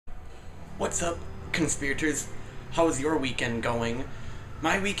What's up, conspirators? How's your weekend going?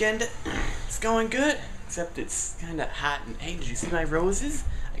 My weekend, it's going good, except it's kinda hot and hey, did you see my roses?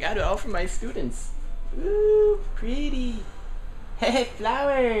 I got it all from my students. Ooh, pretty. Hey,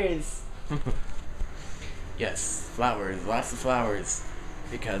 flowers! Yes, flowers, lots of flowers.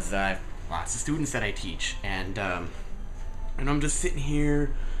 Because I have lots of students that I teach, and I'm just sitting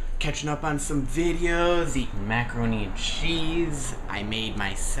here catching up on some videos, eating macaroni and cheese I made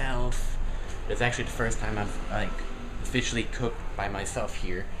myself. It's actually the first time I've officially cooked by myself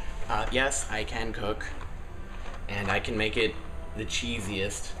here. Yes, I can cook, and I can make it the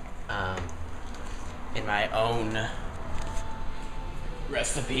cheesiest in my own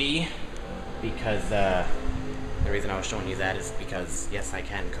recipe, because the reason I was showing you that is because yes, I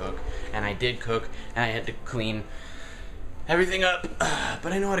can cook, and I did cook, and I had to clean everything up,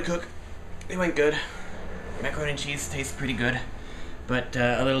 but I know how to cook. It went good. Macaroni and cheese tastes pretty good, but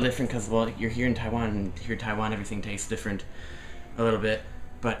a little different because, well, you're here in Taiwan, and here in Taiwan everything tastes different a little bit,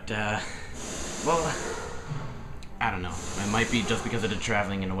 but well, I don't know. It might be just because of the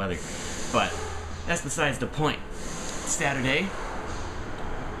traveling and the weather, but that's besides the point. It's Saturday.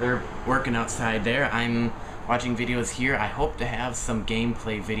 They're working outside there. I'm watching videos here. I hope to have some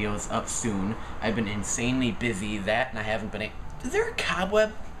gameplay videos up soon. I've been insanely busy and I haven't been Is there a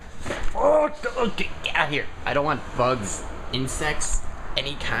cobweb? Oh, get out of here. I don't want bugs, insects,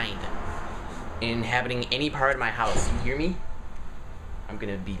 any kind, inhabiting any part of my house. You hear me? I'm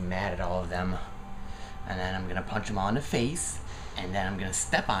gonna be mad at all of them. And then I'm gonna punch them all in the face. And then I'm gonna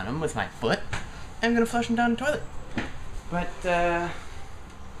step on them with my foot. And I'm gonna flush them down the toilet. But,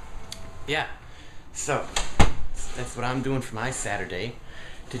 yeah. So, that's what I'm doing for my Saturday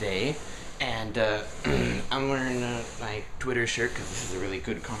today, and I'm wearing my Twitter shirt because this is a really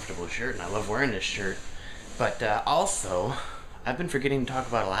good, comfortable shirt, and I love wearing this shirt. But also, I've been forgetting to talk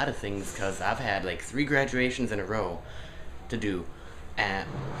about a lot of things because I've had like 3 graduations in a row to do, and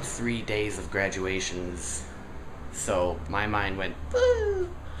 3 days of graduations, so my mind went boo.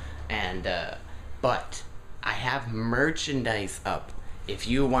 And but I have merchandise up. If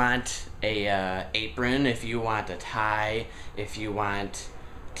you want a apron, if you want a tie, if you want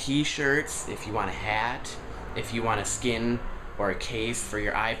t-shirts, if you want a hat, if you want a skin or a case for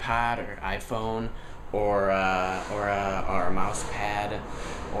your iPod or iPhone, or a mouse pad,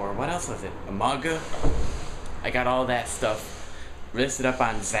 or what else was it? A mug. I got all that stuff listed up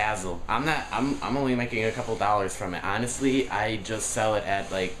on Zazzle. I'm only making a couple dollars from it. Honestly, I just sell it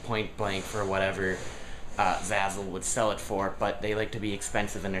at like point blank for whatever Zazzle would sell it for, but they like to be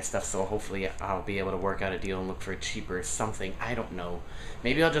expensive in their stuff, so hopefully I'll be able to work out a deal and look for a cheaper something. I don't know.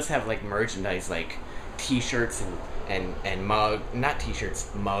 Maybe I'll just have like merchandise like t-shirts and not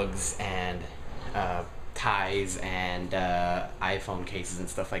t-shirts, mugs and ties and iPhone cases and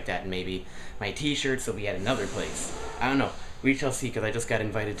stuff like that, and maybe my t-shirts will be at another place. I don't know. We shall see, because I just got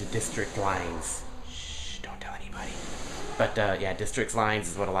invited to District Lines. Shh, don't tell anybody. But yeah, District Lines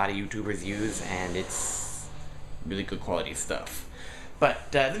is what a lot of YouTubers use, and it's really good quality stuff.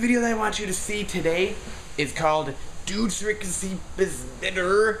 But the video that I want you to see today is called Dudes Rickety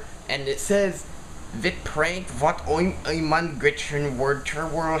Bitter, and it says Vit prank what ein man Gretchen word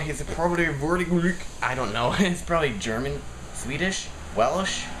world is probably wording. I don't know. It's probably German, Swedish,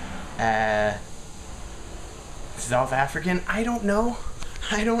 Welsh, South African. I don't know.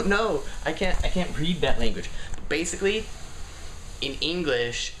 I can't read that language. But basically, in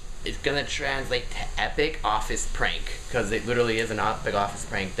English, it's gonna translate to epic office prank, because it literally is an epic office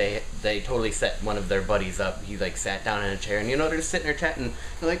prank. They totally set one of their buddies up. He like sat down in a chair, and you know, they're just sitting there chatting.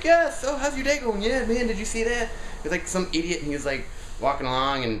 They're like, yeah, so how's your day going? Yeah, man, did you see that? It's like some idiot, and he was like walking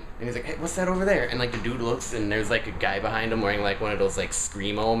along, and he's like, hey, what's that over there? And like the dude looks, and there's like a guy behind him wearing like one of those like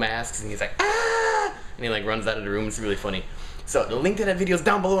screamo masks, and he's like, ah, and he like runs out of the room. It's really funny. So the link to that video is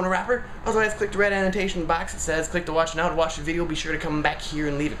down below in the wrapper. Otherwise, click the red annotation box. It says click to watch now to watch the video. Be sure to come back here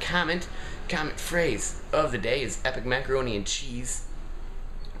and leave a comment. Comment phrase of the day is epic macaroni and cheese,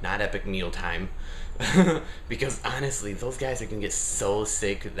 not epic mealtime. Because honestly, those guys are gonna get so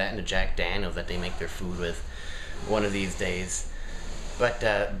sick of that and the Jack Daniels that they make their food with one of these days.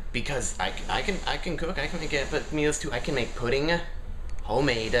 But because I can cook, I can make epic meals too. I can make pudding,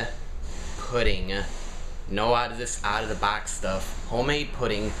 homemade pudding. No out of the box stuff. Homemade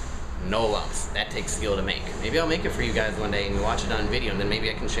pudding, no lumps. That takes skill to make. Maybe I'll make it for you guys one day and watch it on video, and then maybe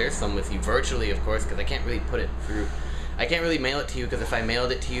I can share some with you virtually, of course, because I can't really put it through. I can't really mail it to you, because if I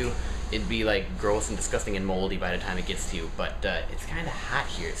mailed it to you, it'd be like gross and disgusting and moldy by the time it gets to you. But it's kind of hot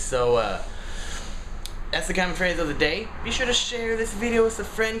here, so that's the common phrase of the day. Be sure to share this video with a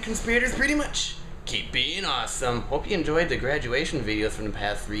friend, conspirators. Pretty much keep being awesome. Hope you enjoyed the graduation videos from the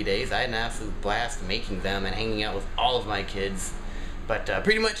past 3 days. I had an absolute blast making them and hanging out with all of my kids. But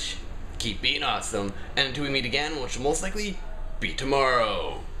pretty much, keep being awesome. And until we meet again, which will most likely be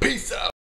tomorrow. Peace out!